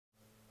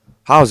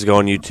How's it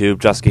going, YouTube?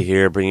 Jusky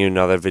here, bringing you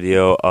another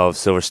video of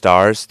Silver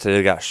Stars. Today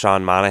we got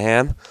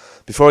Monahan.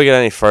 Before we get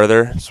any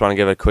further, just want to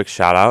give a quick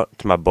shout out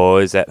to my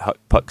boys at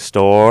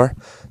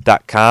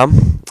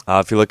hutpuckstore.com.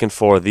 If you're looking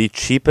for the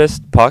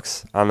cheapest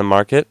pucks on the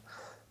market,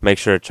 make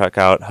sure to check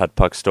out Hut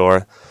Puck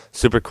Store.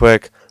 Super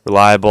quick,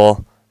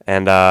 reliable,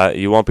 and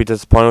you won't be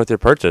disappointed with your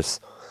purchase.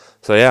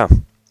 So yeah,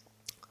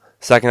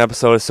 second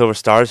episode of Silver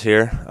Stars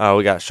here.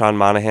 We got Sean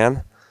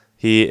Monahan.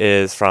 He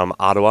is from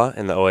Ottawa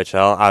in the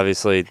OHL.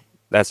 Obviously,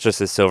 that's just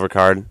his silver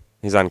card.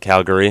 He's on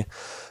Calgary.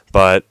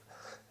 But,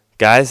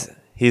 guys,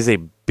 he's a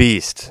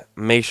beast.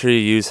 Make sure you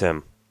use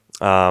him.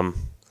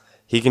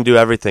 He can do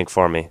everything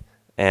for me.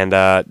 And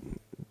I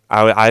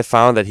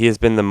found that he has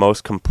been the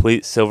most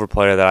complete silver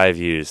player that I've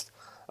used.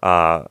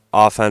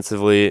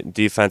 Offensively,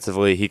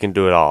 defensively, he can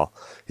do it all.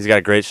 He's got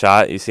a great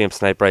shot. You see him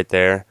snipe right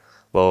there.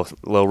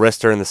 Little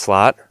wrister in the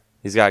slot.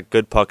 He's got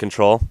good puck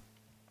control.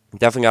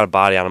 Definitely got a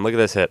body on him. Look at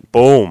this hit.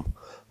 Boom.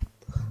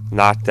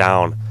 Knocked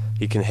down.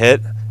 He can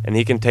hit, and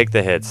he can take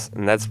the hits,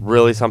 and that's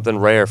really something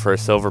rare for a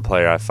silver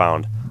player, I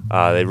found.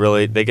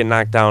 They get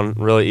knocked down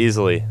really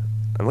easily.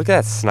 And look at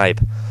that snipe.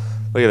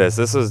 Look at this.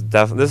 This is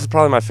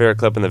probably my favorite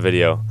clip in the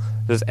video.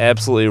 Just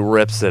absolutely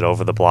rips it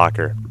over the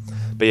blocker.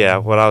 But yeah,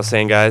 what I was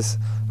saying, guys,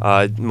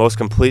 most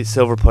complete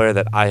silver player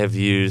that I have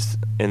used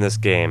in this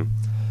game.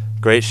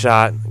 Great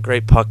shot,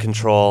 great puck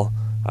control.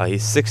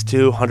 He's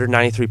 6'2",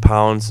 193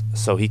 pounds,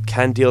 so he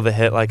can deal the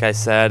hit, like I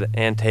said,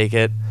 and take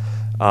it.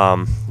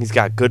 He's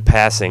got good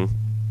passing,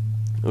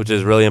 which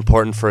is really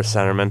important for a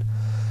centerman.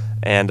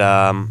 And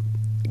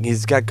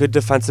he's got good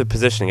defensive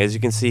positioning. As you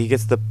can see, he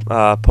gets the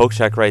poke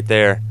check right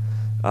there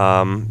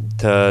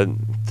to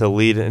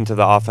lead into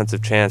the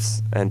offensive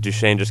chance, and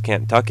Duchesne just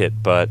can't tuck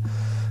it. But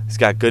he's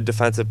got good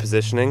defensive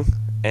positioning,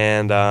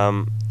 and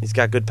he's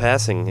got good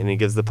passing, and he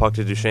gives the puck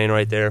to Duchesne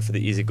right there for the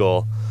easy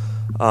goal.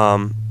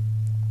 One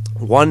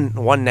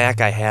knack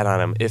I had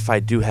on him, if I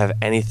do have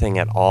anything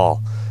at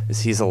all,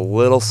 is he's a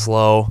little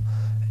slow,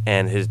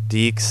 and his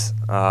dekes,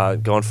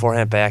 going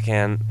forehand,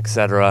 backhand,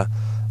 etc.,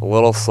 a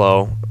little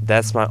slow.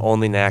 That's my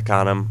only knack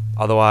on him.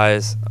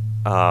 Otherwise,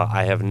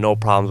 I have no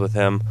problems with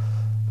him.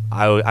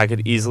 I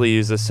could easily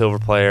use this silver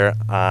player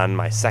on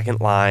my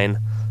second line,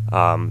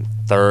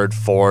 third,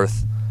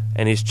 fourth,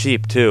 and he's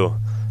cheap too.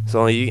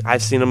 So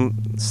I've seen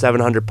him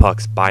 700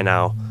 pucks by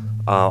now.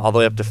 All the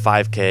way up to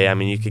 5K. I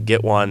mean, you could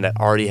get one that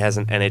already has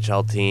an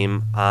NHL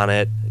team on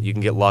it. You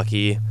can get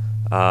lucky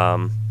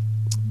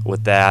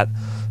with that.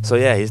 So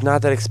yeah, he's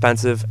not that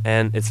expensive,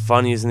 and it's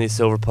fun using these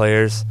silver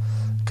players.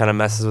 Kind of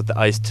messes with the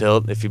ice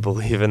tilt, if you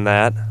believe in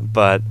that.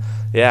 But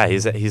yeah,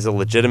 he's a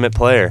legitimate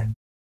player.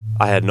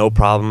 I had no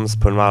problems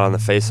putting him out on the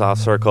face-off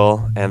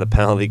circle and the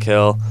penalty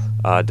kill.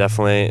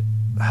 Definitely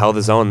held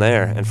his own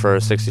there, and for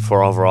a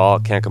 64 overall,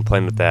 can't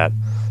complain with that.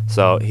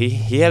 So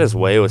he had his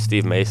way with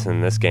Steve Mason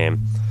in this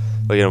game.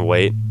 Look at him,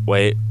 wait,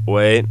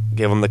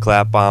 give him the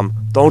clap bomb.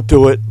 Don't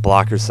do it,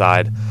 blocker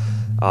side.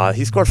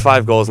 He scored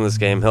 5 goals in this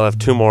game. He'll have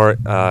 2 more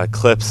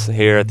clips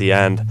here at the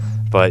end.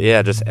 But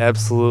yeah, just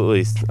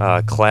absolutely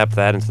clap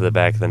that into the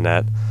back of the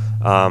net.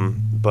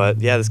 But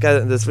yeah,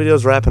 this video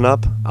is wrapping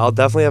up. I'll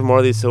definitely have more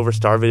of these Silver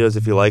Star videos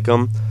if you like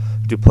them.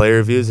 Do player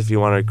reviews if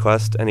you want to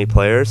request any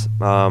players.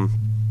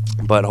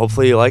 But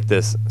hopefully you like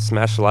this.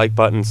 Smash the like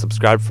button,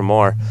 subscribe for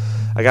more.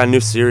 I got a new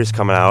series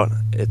coming out.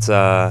 It's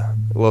a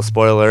little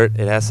spoiler alert.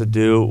 It has to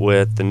do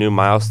with the new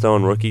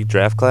milestone rookie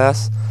draft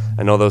class.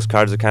 I know those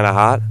cards are kind of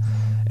hot.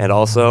 And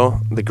also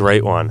the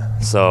great one.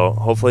 So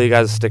hopefully you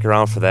guys stick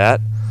around for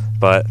that.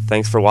 But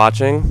thanks for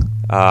watching.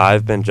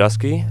 I've been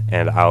Jusky,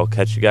 and I'll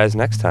catch you guys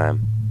next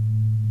time.